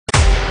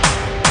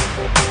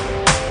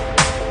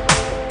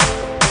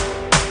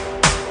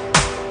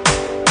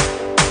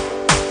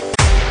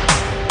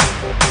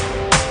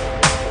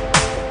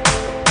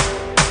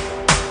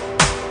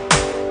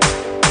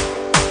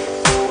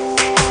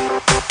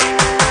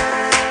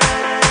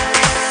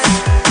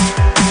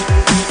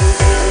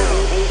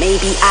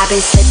I've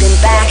been slipping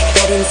back,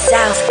 heading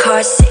south,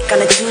 car sick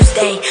on a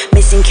Tuesday.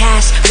 Missing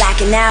cash,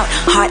 blacking out,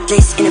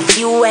 heartless in a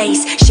few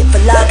ways. Shit for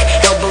luck,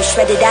 elbow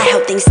shredded, I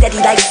held things steady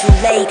like too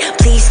late.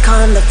 Please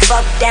calm the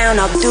fuck down,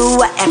 I'll do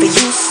whatever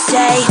you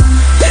say.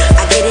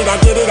 I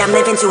get it, I'm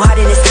living too hard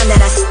and it's time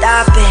that I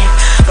stop it.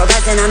 But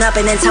rising on up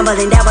and then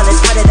tumbling down, well it's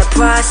part of the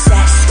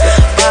process.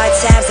 Bar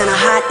tabs on a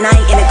hot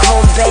night in a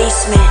cold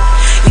basement.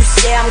 You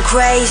say I'm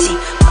crazy,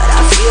 but I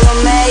feel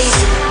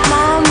amazing.